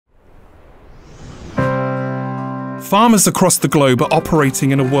Farmers across the globe are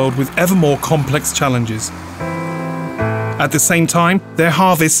operating in a world with ever more complex challenges. At the same time, their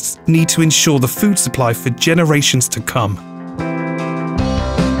harvests need to ensure the food supply for generations to come.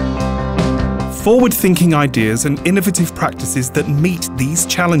 Forward-thinking ideas and innovative practices that meet these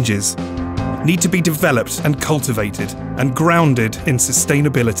challenges need to be developed and cultivated and grounded in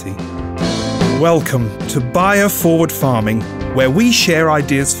sustainability. Welcome to Bayer ForwardFarming, where we share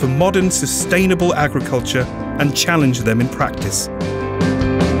ideas for modern sustainable agriculture and challenge them in practice.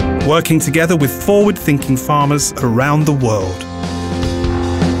 Working together with forward-thinking farmers around the world.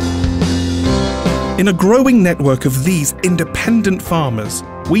 In a growing network of these independent farmers,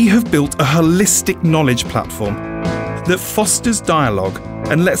 we have built a holistic knowledge platform that fosters dialogue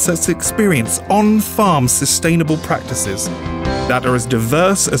and lets us experience on-farm sustainable practices that are as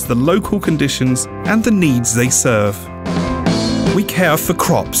diverse as the local conditions and the needs they serve. We care for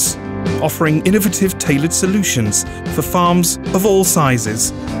crops, offering innovative tailored solutions for farms of all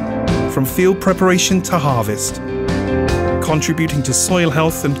sizes, from field preparation to harvest, contributing to soil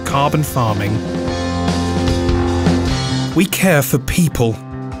health and carbon farming. We care for people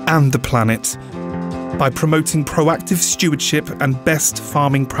and the planet by promoting proactive stewardship and best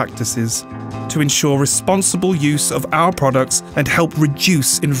farming practices to ensure responsible use of our products and help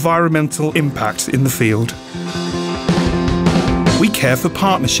reduce environmental impact in the field. We care for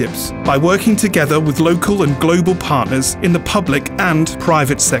partnerships by working together with local and global partners in the public and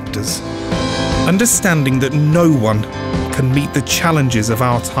private sectors. Understanding that no one can meet the challenges of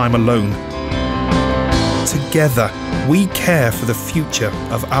our time alone. Together, we care for the future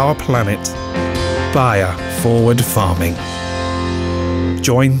of our planet. Bayer ForwardFarming.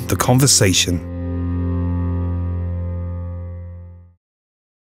 Join the conversation.